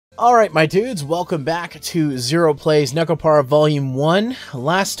Alright, my dudes, welcome back to Zero Plays Nekopara Volume 1.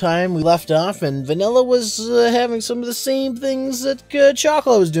 Last time we left off and Vanilla was having some of the same things that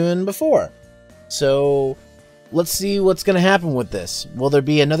Chocolate was doing before. So, let's see what's going to happen with this. Will there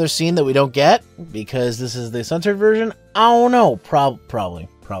be another scene that we don't get? Because this is the censored version? I don't know. Probably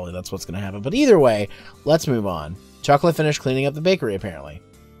that's what's going to happen. But either way, let's move on. Chocolate finished cleaning up the bakery, apparently.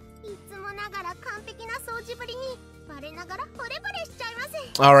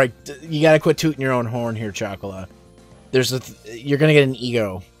 Alright, you gotta quit tooting your own horn here, Chocola. You're gonna get an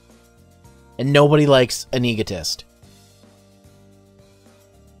ego. And nobody likes an egotist.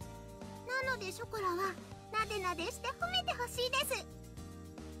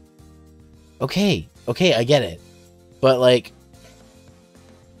 Okay, I get it. But, like,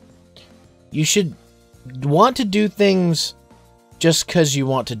 you should want to do things just because you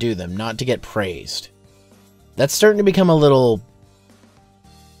want to do them, not to get praised. That's starting to become a little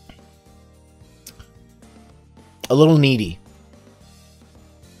needy.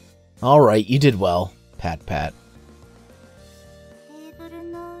 Alright, you did well. Pat, pat.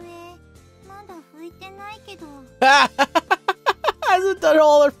 Hasn't done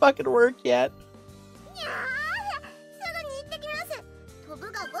all her fucking work yet.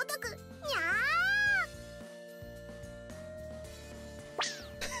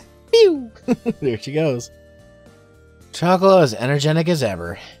 Pew! There she goes. Chocolate as energetic as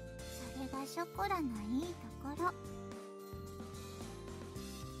ever.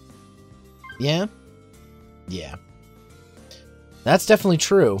 Yeah? Yeah. That's definitely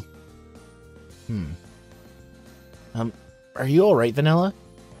true. Are you alright, Vanilla?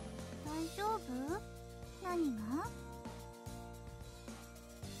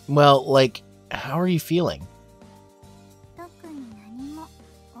 Well, like, how are you feeling?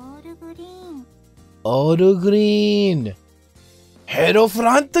 All green! Head of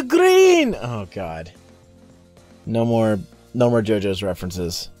front green! Oh god. No more JoJo's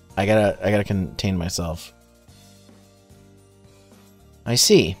references. I gotta contain myself. I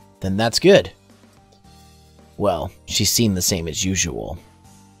see. Then that's good. Well, she seemed the same as usual.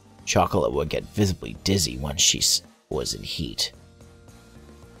 Chocolate would get visibly dizzy once she was in heat.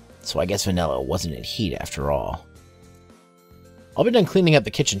 So I guess Vanilla wasn't in heat after all. I'll be done cleaning up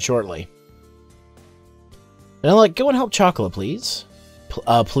the kitchen shortly. Vanilla, go and help Chocolate, please.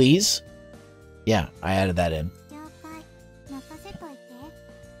 Please? Yeah, I added that in.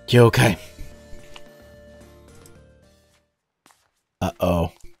 Okay.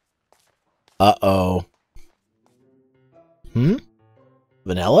 Uh-oh. Uh-oh.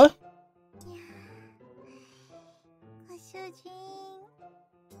 Vanilla?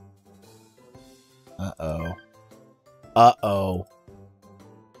 Uh-oh. Uh-oh.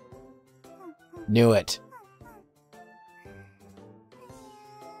 Knew it.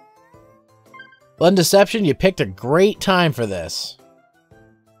 Well, in Deception, you picked a great time for this.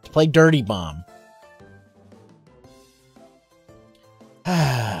 Play Dirty Bomb.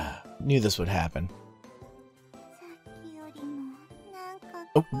 Knew this would happen.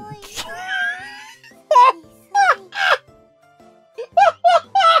 Oh.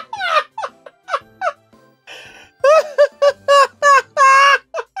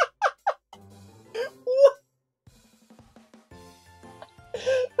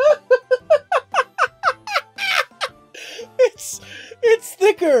 It's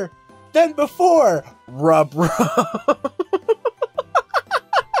thicker than before. Rub, rub.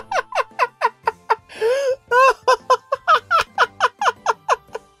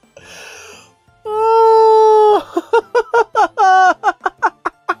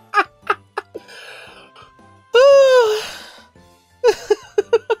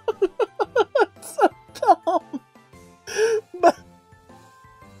 So dumb. But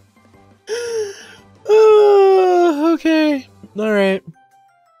okay. Alright.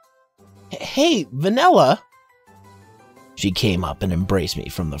 Hey, Vanilla! She came up and embraced me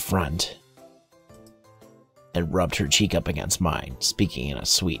from the front and rubbed her cheek up against mine, speaking in a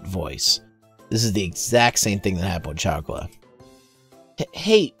sweet voice. This is the exact same thing that happened with Chocolate.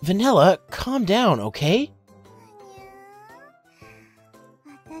 Hey, Vanilla, calm down, okay?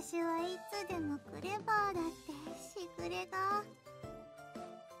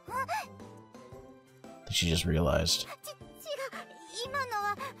 She just realized.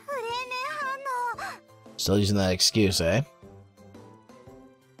 Still using that excuse, eh?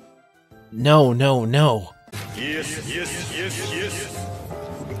 No.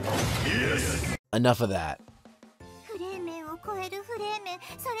 Yes. Enough of that.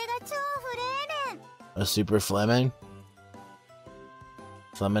 A super Fleming?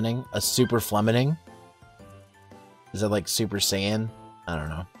 A super Fleming? Is that like Super Saiyan? I don't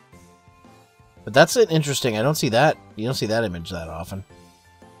know. But that's an interesting. I don't see that. You don't see that image that often.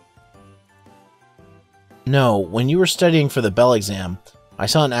 No, when you were studying for the Bell exam, I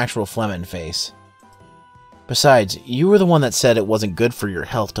saw an actual phlegm face. Besides, you were the one that said it wasn't good for your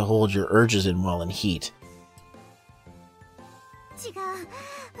health to hold your urges in while in heat.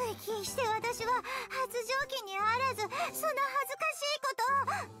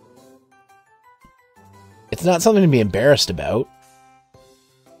 It's not something to be embarrassed about.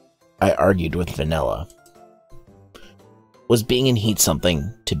 I argued with Vanilla. Was being in heat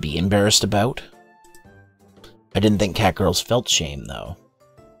something to be embarrassed about? I didn't think cat girls felt shame, though.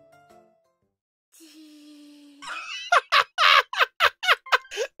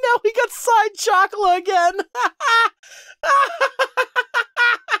 Now we got side chocolate again!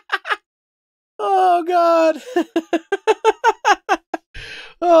 Oh, God.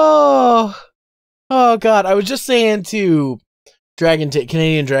 Oh, God. I was just saying to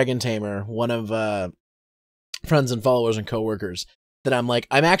Canadian Dragon Tamer, one of friends and followers and coworkers, that I'm like,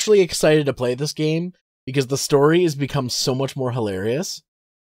 I'm actually excited to play this game because the story has become so much more hilarious.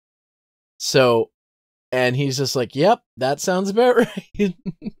 So, and he's just like, yep, that sounds about right.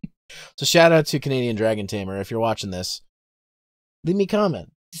 So shout out to Canadian Dragon Tamer. If you're watching this, leave me a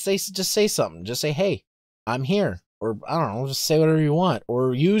comment. Just say something. Just say, hey, I'm here. Or I don't know, just say whatever you want.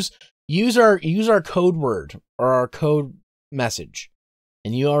 Or use our code word or our code message.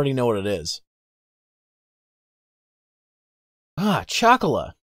 And you already know what it is. Ah,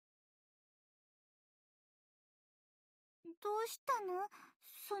 chocolate.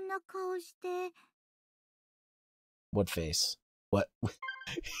 What face? What?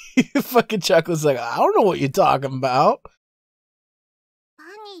 Fucking Chocolate's like, I don't know what you're talking about.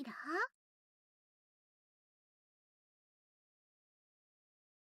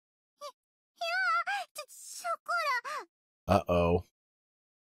 Uh-oh.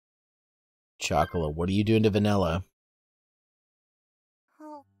 Chocolate, what are you doing to Vanilla?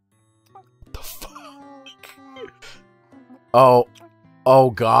 The fuck? Oh. Oh,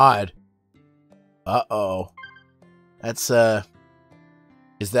 God. Uh-oh. That's,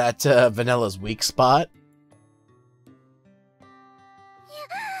 is that, Vanilla's weak spot?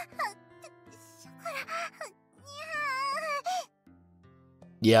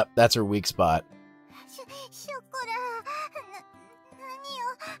 Yep, that's her weak spot.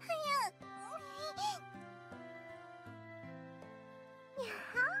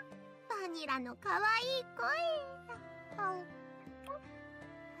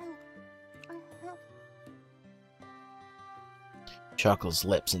 Chocolate's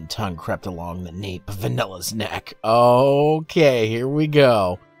lips and tongue crept along the nape of Vanilla's neck. Okay, here we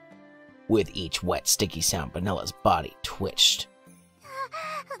go. With each wet, sticky sound, Vanilla's body twitched.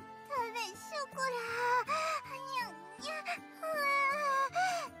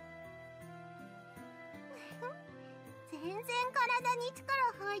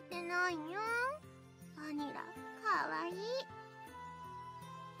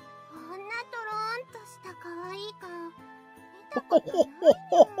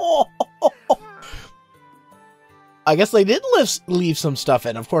 I guess they did leave some stuff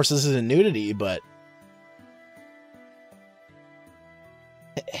in. Of course, this isn't nudity, but...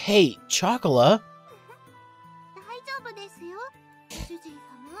 Hey, Chocola.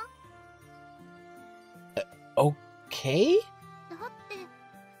 Okay?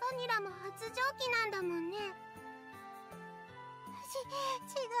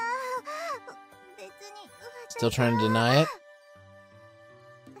 Still trying to deny it?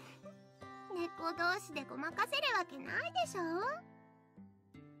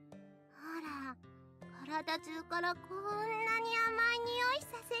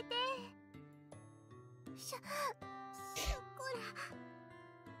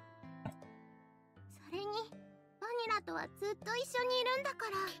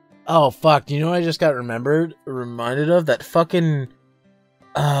 Oh fuck, do you know what I just got reminded of? That fucking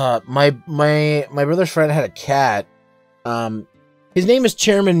my brother's friend had a cat. His name is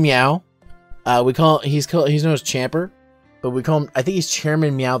Chairman Meow. He's known as Champer, but we call him, I think he's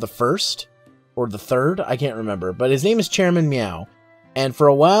Chairman Meow the First or the Third, I can't remember, but his name is Chairman Meow. And for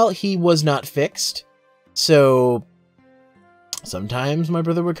a while he was not fixed. So sometimes my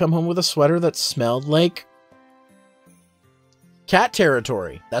brother would come home with a sweater that smelled like cat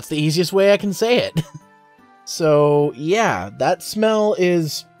territory. That's the easiest way I can say it. So, yeah, that smell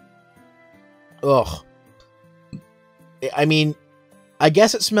is... Ugh. I mean, I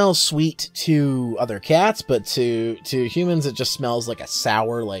guess it smells sweet to other cats, but to humans it just smells like a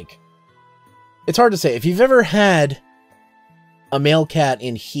sour, like... It's hard to say. If you've ever had a male cat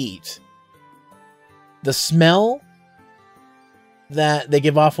in heat, the smell that they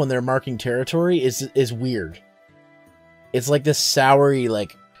give off when they're marking territory is weird. It's like this soury,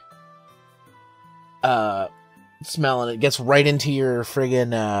 like, smell, and it gets right into your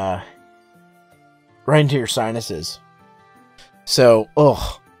friggin', right into your sinuses. So,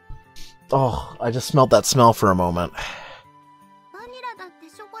 I just smelled that smell for a moment.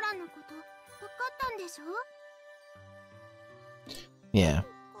 Yeah.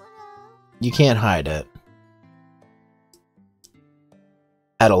 You can't hide it.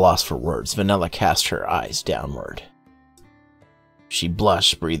 At a loss for words, Vanilla cast her eyes downward. She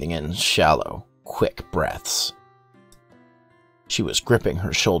blushed, breathing in shallow, quick breaths. She was gripping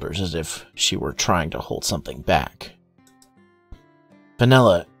her shoulders as if she were trying to hold something back.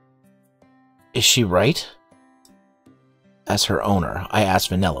 Vanilla, is she right? As her owner, I asked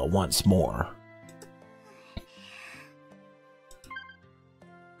Vanilla once more.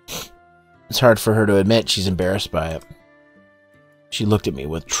 It's hard for her to admit she's embarrassed by it. She looked at me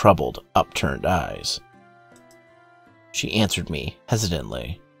with troubled, upturned eyes. She answered me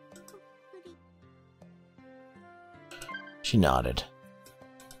hesitantly. She nodded,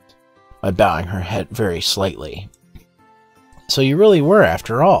 by bowing her head very slightly. So you really were,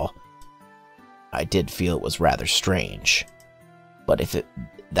 after all. I did feel it was rather strange. But if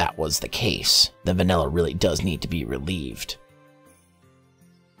that was the case, then Vanilla really does need to be relieved.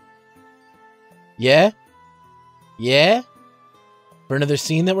 Yeah? Yeah? For another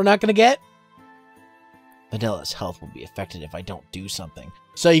scene that we're not gonna get? Vanilla's health will be affected if I don't do something.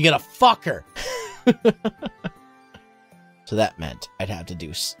 So you're gonna fuck her! So that meant I'd have to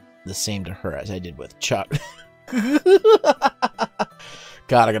do the same to her as I did with Chuck.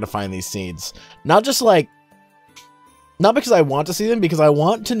 God, I gotta find these scenes. Not just like... Not because I want to see them, because I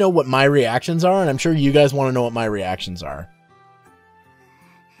want to know what my reactions are, and I'm sure you guys want to know what my reactions are.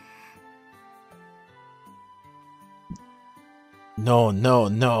 No, no,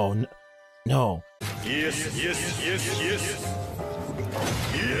 no, no. Yes, yes, yes, yes.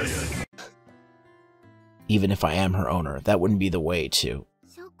 Yes. Even if I am her owner, that wouldn't be the way to.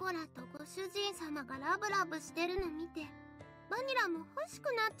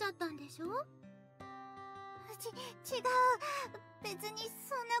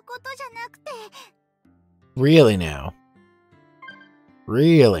 Really now?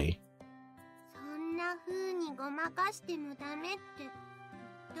 Really?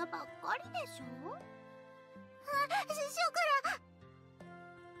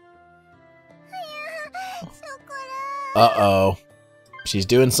 Uh-oh. She's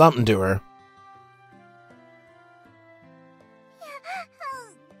doing something to her.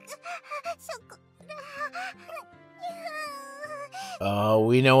 Oh,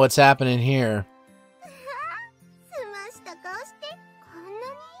 we know what's happening here.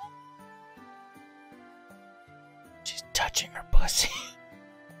 She's touching her pussy.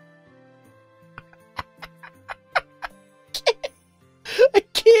 I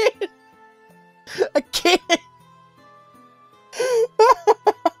can't. I can't.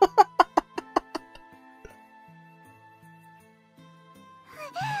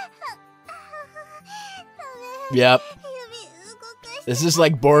 Yep. This is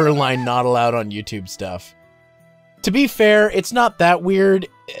like borderline not allowed on YouTube stuff. To be fair, it's not that weird.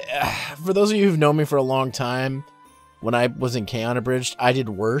 For those of you who've known me for a long time, when I was in K Unabridged, I did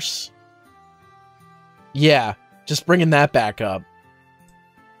worse. Yeah, just bringing that back up.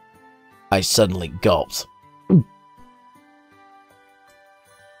 I suddenly gulped.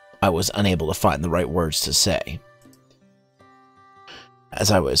 I was unable to find the right words to say, as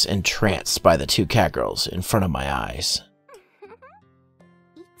I was entranced by the two catgirls in front of my eyes.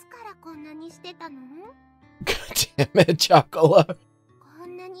 God damn it, Chocola.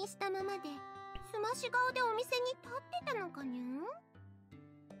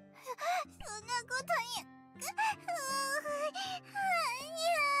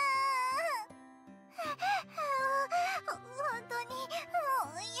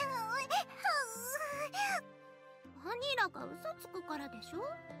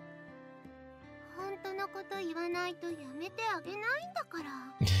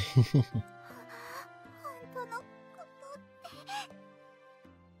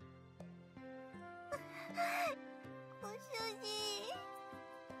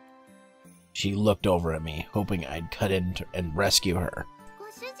 She looked over at me, hoping I'd cut in and rescue her.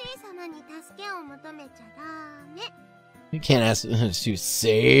 You can't ask to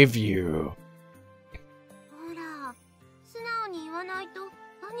save you.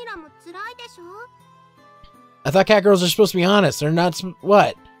 I thought catgirls are supposed to be honest. They're not.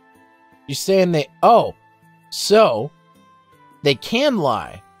 What? You're saying they... Oh. So, they can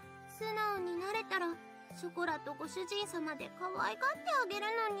lie. 主人様で可愛がってあげる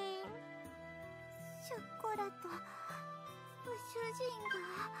のに。ショコラとご主人が。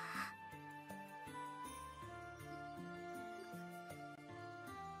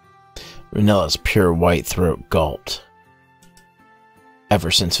Vanilla's pure white throat gulped. Ever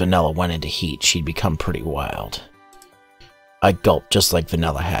since Vanilla went into heat, she'd become pretty wild. I gulped just like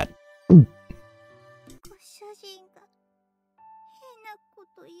Vanilla had.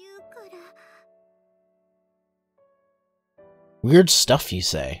 Weird stuff, you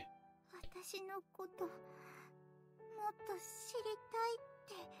say.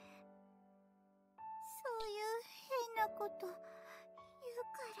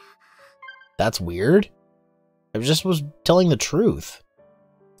 That's weird. I just was telling the truth.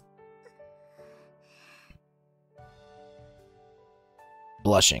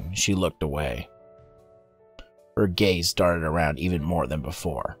 Blushing, she looked away. Her gaze darted around even more than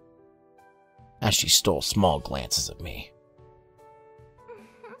before, as she stole small glances at me.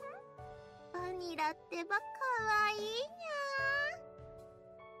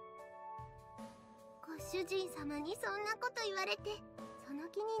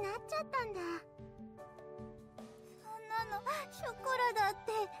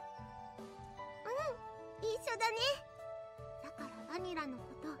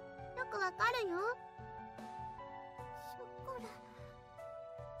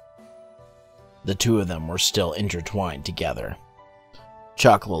 The two of them were still intertwined together.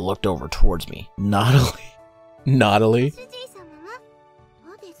 Chocolate looked over towards me, naughtily.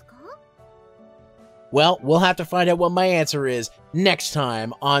 Well, we'll have to find out what my answer is next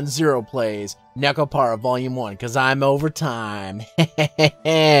time on Zero Plays Nekopara Volume 1, because I'm over time.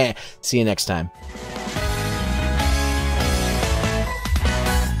 See you next time.